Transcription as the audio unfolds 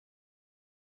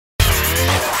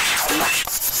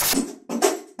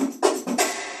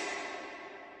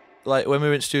like when we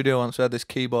were in studio once, we had this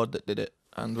keyboard that did it,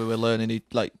 and we were learning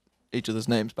each other's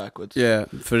names backwards. Yeah,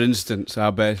 for instance,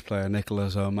 our bass player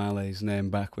Nicholas O'Malley's name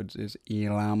backwards is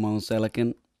Ilamo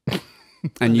Selican.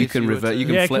 And you can revert. You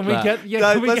can flip that.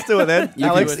 Let's do it then.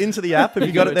 Alex, into the app. Have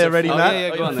you got it there ready, Matt?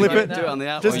 Yeah, go on. Flip it. Do it on the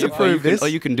app. Just to prove this. Or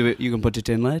you can do it. You can put it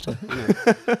in later.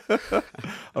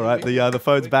 All right, the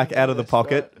phone's back out of the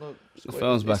pocket. The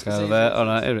phone's back out of there. All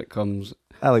right, here it comes.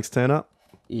 Alex, turn up.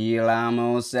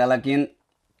 Ilamo Selican.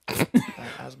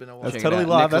 That's totally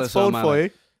live. That's forward for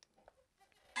you.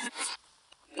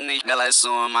 Nicholas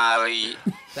O'Malley.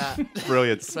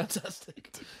 Brilliance.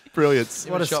 Fantastic. Brilliance.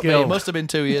 What a skill. It must have been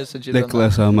 2 years since you've done that.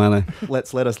 Nicholas O'Malley.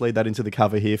 Let us lead that into the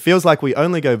cover here. Feels Like We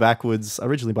Only Go Backwards,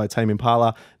 originally by Tame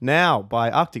Impala, now by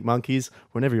Arctic Monkeys.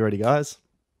 Whenever you're ready, guys.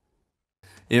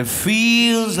 It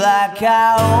feels like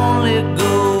I only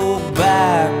go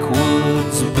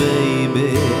backwards,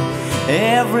 baby.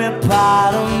 Every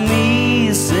part of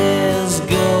me says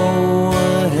go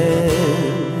ahead.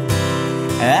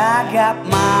 I got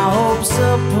my hopes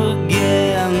up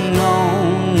again.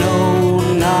 No,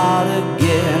 not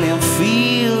again. It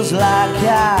feels like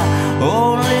I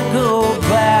only go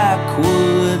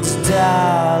backwards,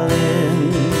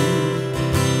 darling.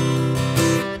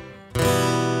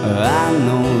 I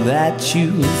know that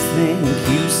you think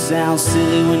you sound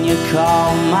silly when you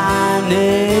call my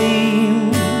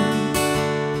name,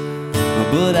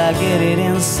 but I get it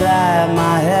inside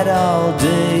my head all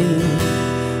day.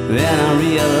 Then I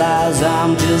realize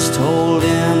I'm just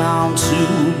holding on to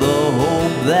the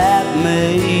hope that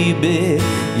maybe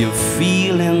your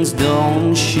feelings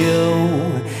don't show.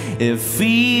 It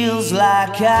feels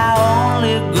like I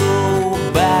only go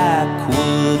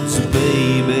backwards,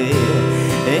 baby.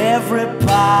 Every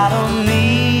part of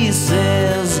me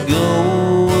says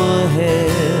go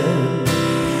ahead.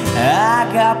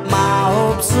 I got my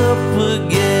hopes up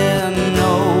again.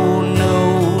 No,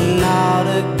 not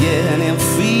again. It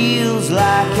feels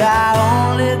like I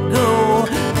only go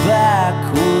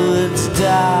backwards,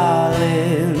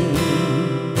 darling.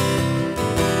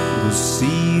 The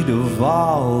seed of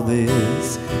all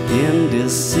this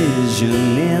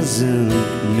indecision isn't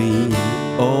me.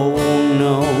 Oh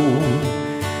no,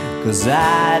 'cause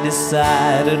I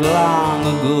decided long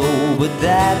ago, but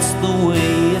that's the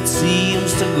way it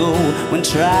seems to go when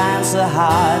trying so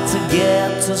hard to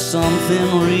get to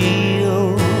something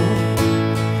real.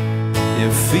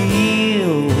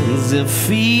 It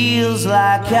feels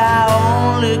like I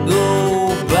only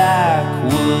go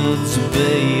backwards,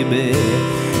 baby.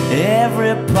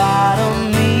 Every part of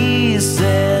me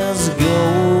says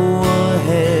go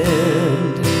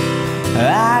ahead.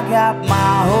 I got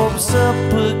my hopes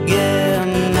up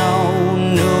again. No,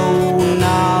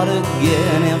 not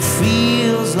again. It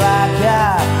feels like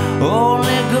I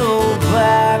only go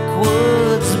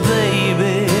backwards,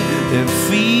 baby. It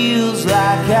feels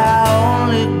like I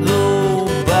only go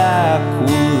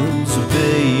backwards,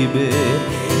 baby.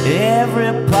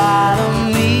 Every part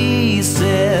of me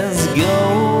says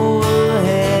go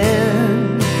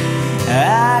ahead.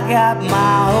 I got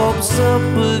my hopes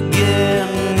up again.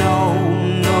 No,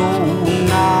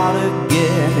 not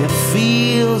again. It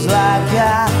feels like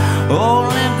I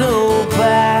only go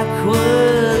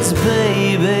backwards,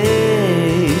 baby.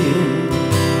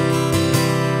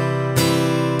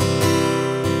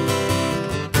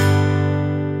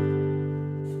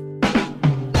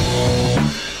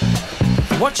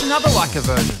 Watch another Like a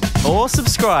version. Or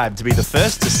subscribe to be the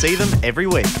first to see them every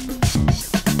week.